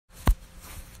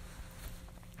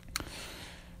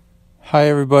Hi,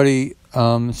 everybody.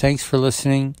 Thanks for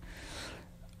listening.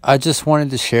 I just wanted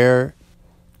to share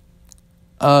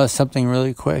something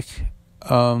really quick.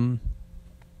 I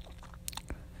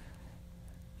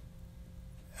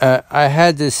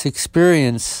had this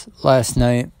experience last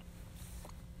night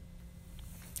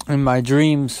in my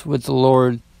dreams with the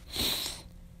Lord,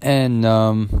 and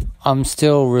I'm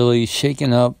still really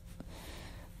shaken up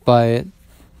by it.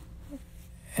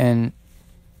 And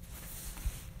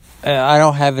I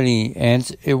don't have any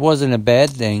answers. It wasn't a bad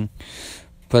thing,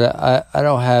 but I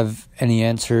don't have any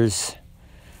answers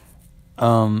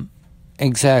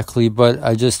exactly, but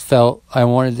I just felt I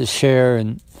wanted to share.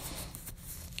 And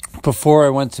before I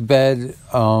went to bed,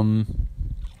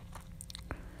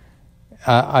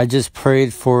 I just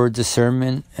prayed for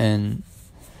discernment and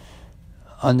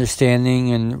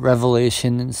understanding and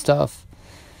revelation and stuff.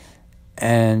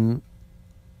 And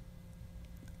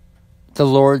the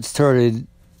Lord started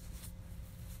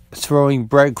throwing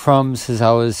breadcrumbs as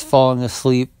I was falling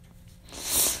asleep,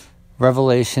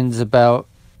 revelations about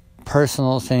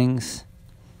personal things.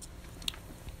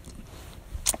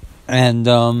 And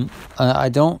I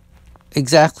don't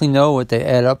exactly know what they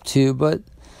add up to, but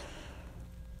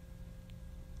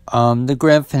the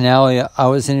grand finale, I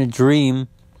was in a dream,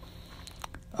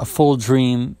 a full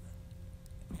dream,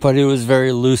 but it was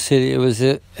very lucid. It was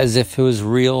as if it was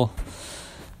real.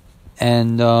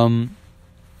 And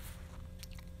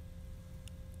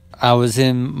I was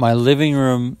in my living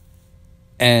room,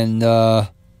 and I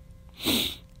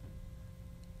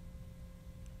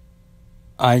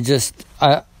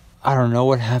don't know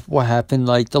what happened.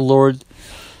 Like the Lord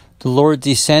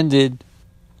descended,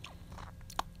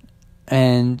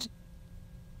 and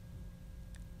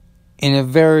in a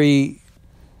very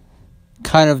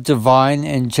kind of divine,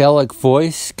 angelic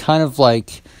voice, kind of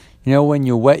like, when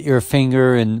you wet your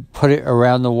finger and put it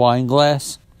around the wine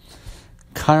glass,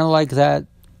 kind of like that.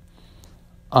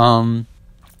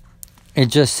 It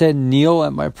just said, "Kneel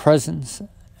at my presence,"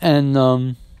 and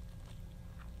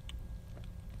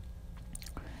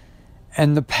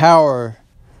the power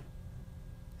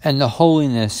and the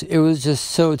holiness. It was just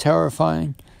so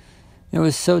terrifying. It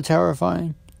was so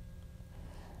terrifying,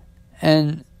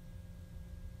 and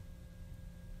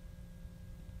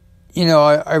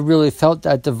I really felt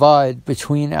that divide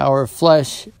between our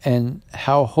flesh and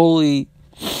how holy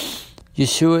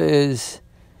Yeshua is,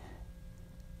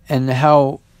 and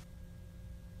how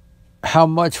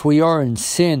much we are in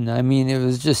sin. I mean, it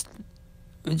was just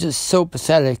so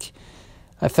pathetic.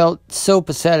 I felt so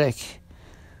pathetic,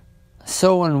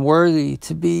 so unworthy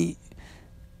to be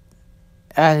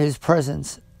at His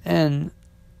presence. And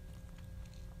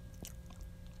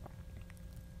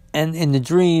in the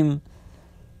dream,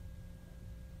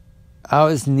 I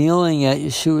was kneeling at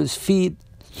Yeshua's feet,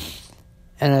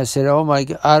 and I said, "Oh my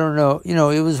God," I don't know.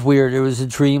 It was weird. It was a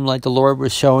dream, like the Lord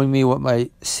was showing me what my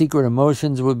secret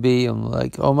emotions would be. I'm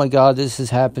like, "Oh my God, this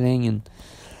is happening."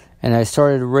 And I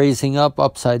started raising up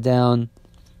upside down.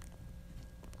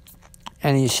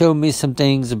 And He showed me some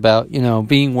things about,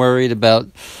 being worried about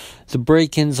the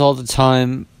break-ins all the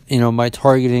time, my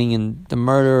targeting and the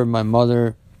murder of my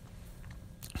mother,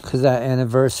 because that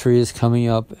anniversary is coming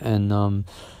up, and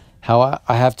how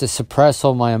I have to suppress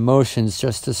all my emotions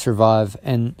just to survive,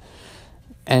 and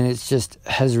it's just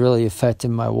has really affected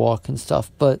my walk and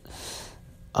stuff. But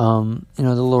the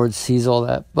Lord sees all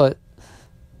that. But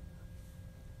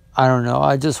I don't know.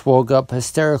 I just woke up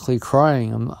hysterically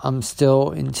crying. I'm still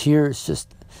in tears,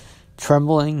 just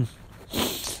trembling.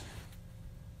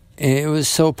 It was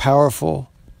so powerful.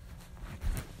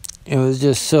 It was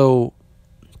just so.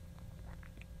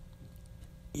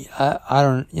 I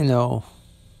don't.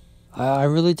 I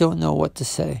really don't know what to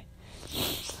say.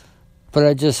 But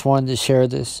I just wanted to share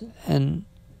this. And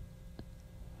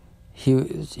he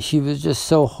was just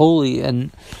so holy.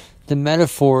 And the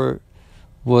metaphor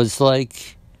was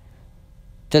like,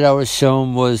 that I was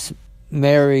shown, was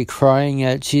Mary crying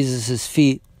at Jesus'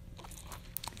 feet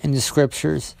in the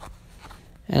scriptures.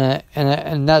 And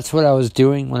that's what I was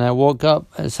doing when I woke up,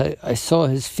 as I saw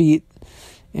His feet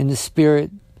in the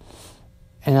spirit.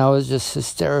 And I was just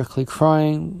hysterically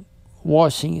crying,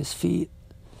 washing His feet,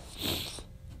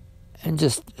 and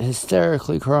just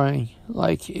hysterically crying.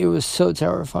 Like, it was so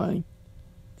terrifying.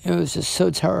 It was just so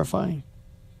terrifying.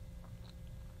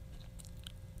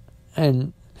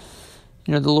 And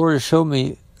the Lord assured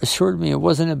me it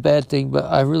wasn't a bad thing, but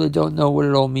I really don't know what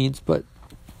it all means. But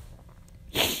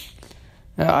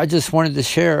I just wanted to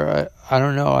share. I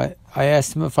don't know. I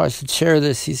asked Him if I should share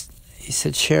this. He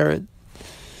said share it.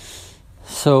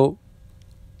 So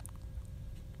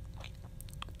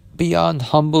beyond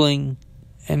humbling,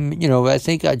 and I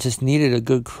think I just needed a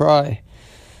good cry.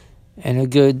 and a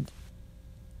good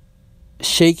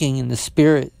shaking in the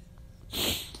spirit.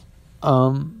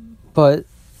 But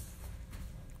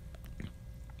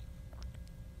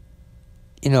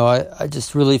I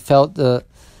just really felt the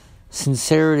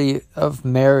sincerity of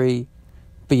Mary.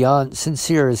 Beyond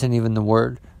sincere isn't even the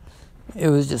word. It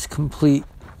was just complete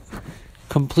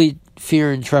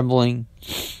fear and trembling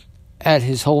at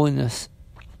his holiness,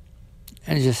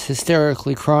 and just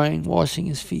hysterically crying, washing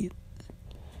his feet,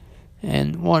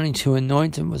 and wanting to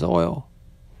anoint him with oil.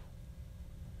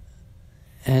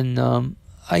 And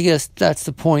I guess that's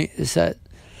the point, is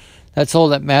that's all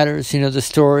that matters. The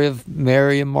story of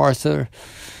Mary and Martha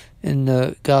in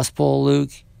the Gospel of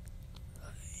Luke.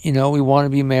 We want to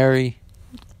be Mary.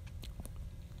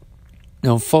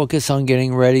 Don't focus on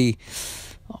getting ready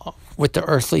with the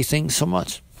earthly things so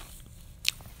much.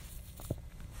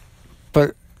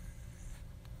 But,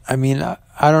 I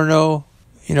don't know.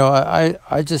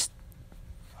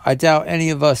 I doubt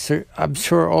any of us I'm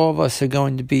sure all of us are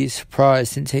going to be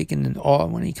surprised and taken in awe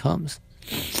when he comes.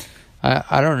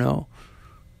 I don't know.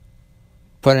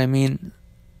 But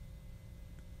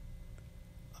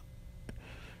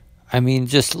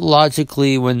just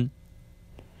logically, when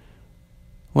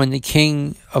the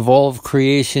King of all of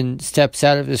creation steps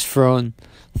out of his throne,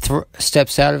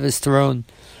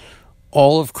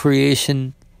 all of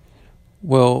creation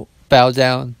will bow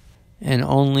down, and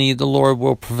only the Lord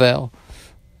will prevail.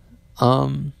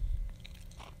 And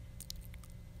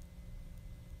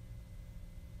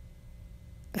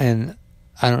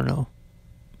I don't know.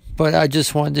 But I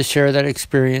just wanted to share that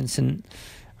experience, and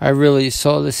I really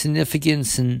saw the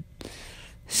significance, and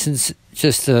since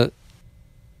just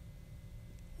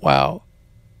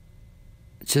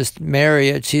just Mary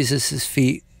at Jesus'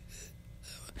 feet,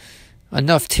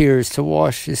 enough tears to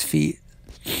wash his feet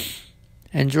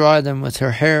and dry them with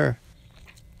her hair,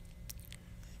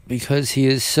 because he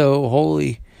is so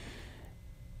holy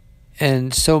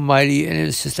and so mighty, and it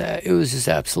was just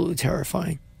absolutely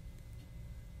terrifying.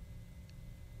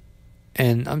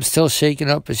 And I'm still shaken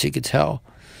up, as you could tell.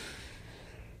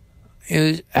 It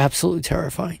was absolutely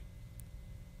terrifying.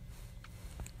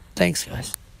 Thanks,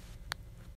 guys.